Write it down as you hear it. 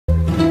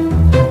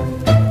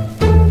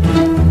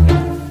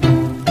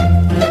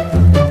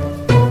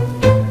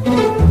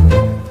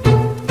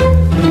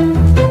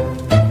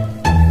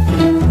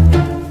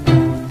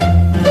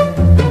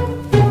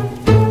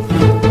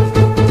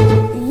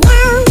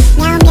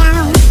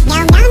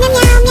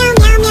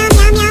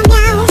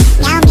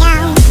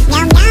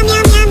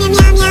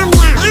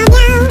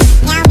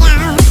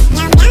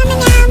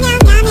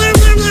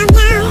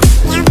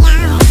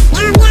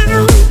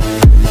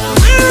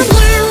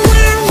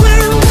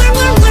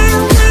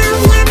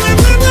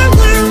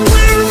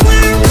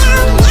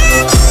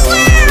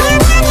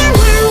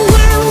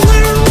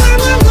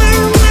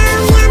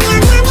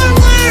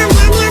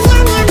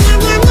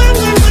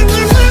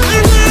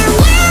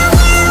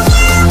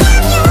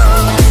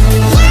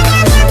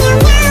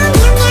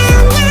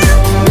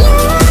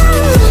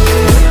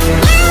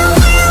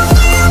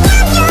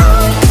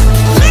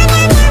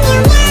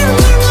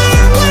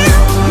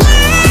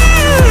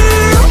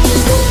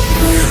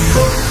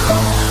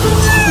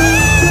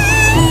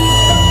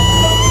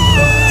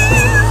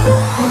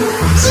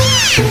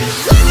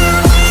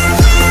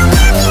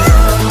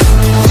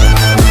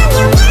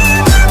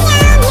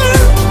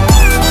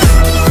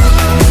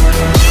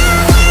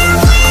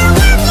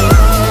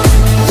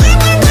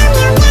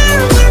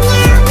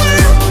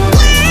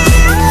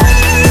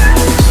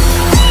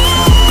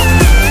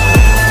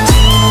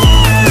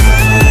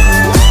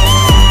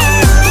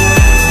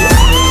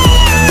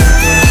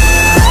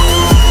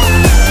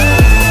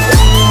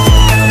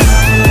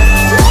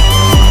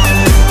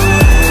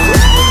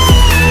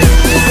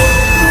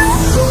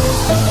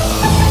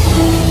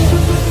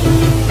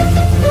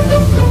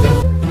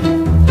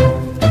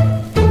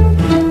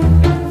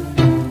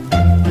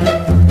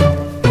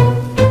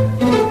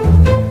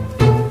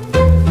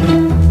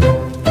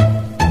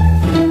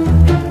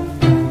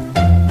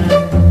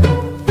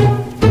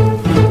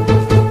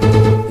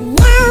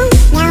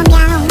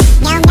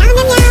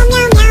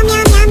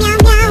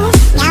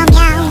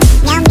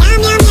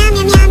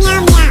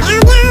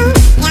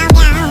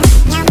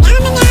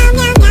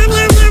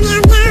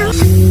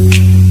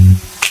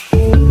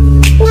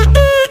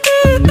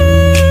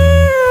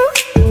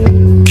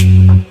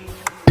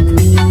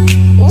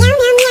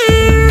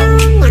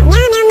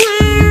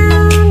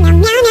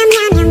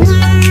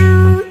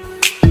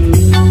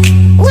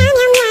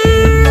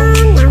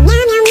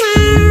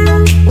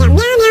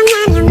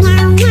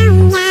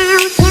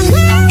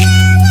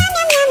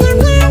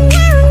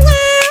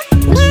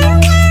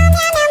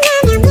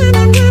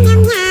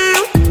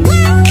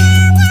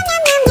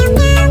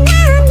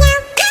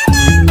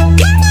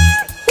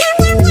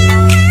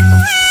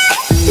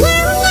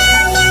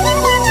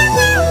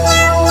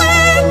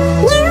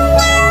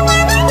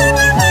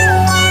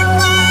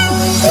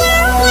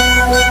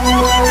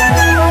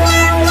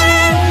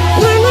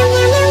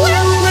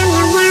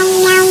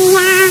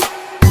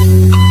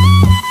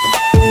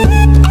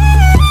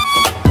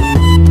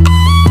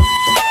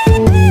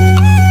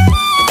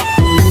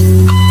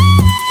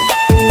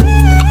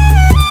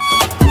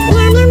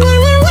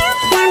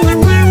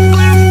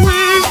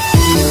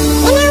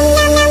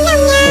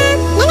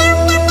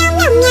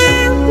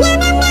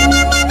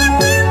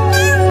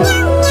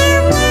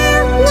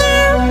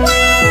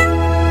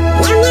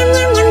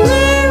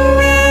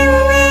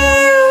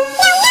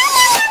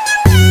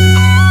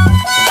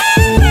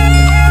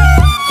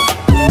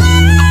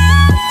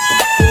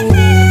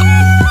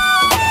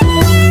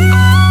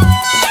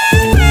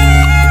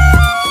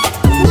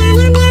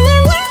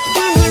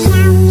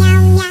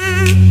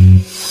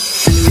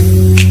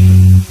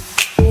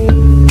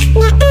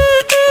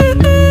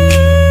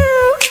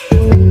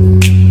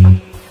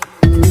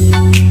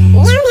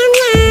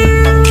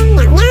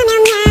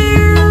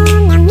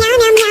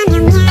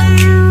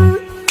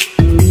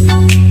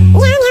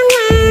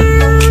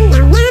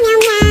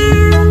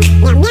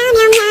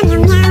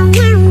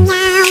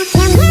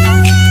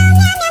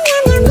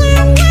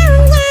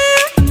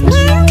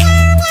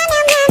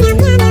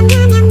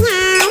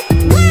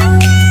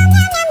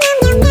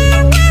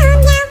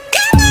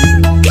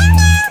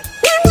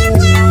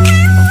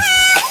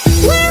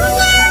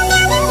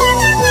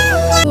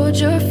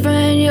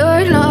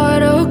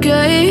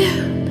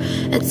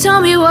Tell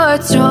me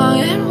what's wrong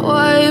and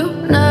why you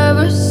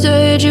never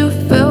said you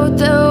felt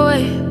that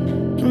way.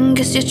 And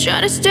guess you're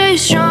trying to stay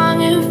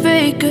strong and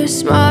fake a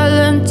smile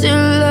until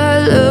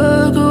I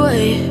look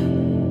away.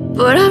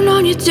 But I've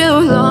known you too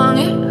long,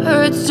 it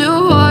hurts to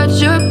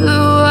watch your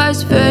blue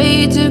eyes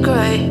fade to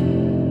grey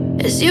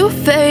as you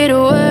fade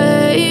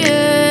away,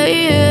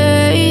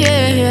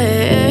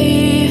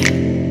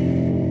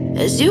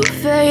 as you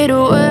fade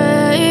away.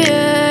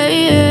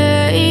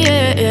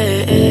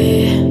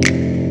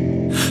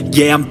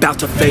 Yeah, I'm about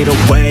to fade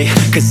away,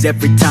 cause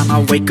every time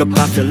I wake up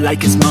I feel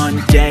like it's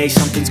Monday.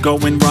 Something's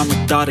going wrong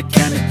with all the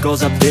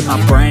chemicals up in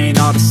my brain.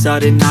 All of a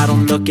sudden I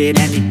don't look at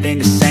anything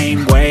the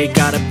same way.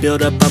 Got a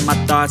buildup of my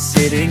thoughts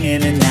sitting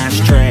in an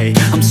ashtray.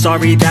 I'm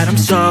sorry that I'm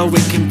so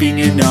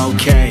inconvenient,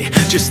 okay.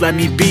 Just let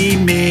me be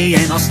me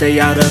and I'll stay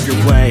out of your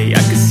way.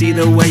 I can see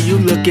the way you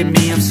look at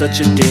me, I'm such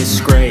a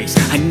disgrace.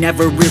 I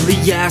never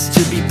really asked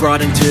to be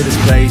brought into this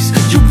place.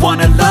 You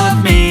wanna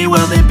love me?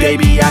 Well then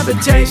baby I have a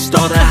taste.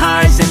 All the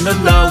highs and the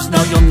lows,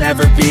 no you'll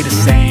never be the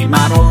same.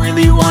 I don't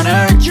really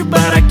wanna hurt you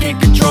but I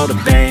can't control the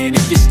pain.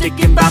 If you're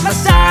sticking by my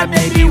side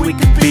maybe we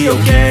could be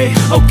okay.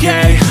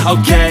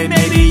 Okay,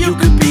 maybe you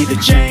could be the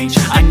change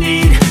I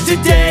need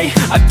today.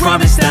 I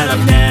promise that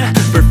I've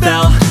never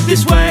felt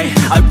this way.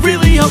 I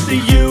really hope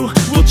that you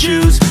will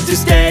choose to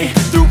stay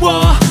through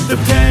all the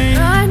pain.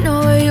 I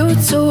know you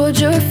told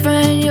your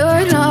friend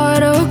you're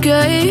not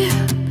okay.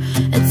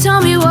 And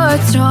tell me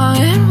what's wrong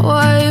and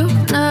why you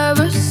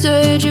never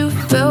said you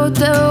felt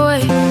that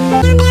way.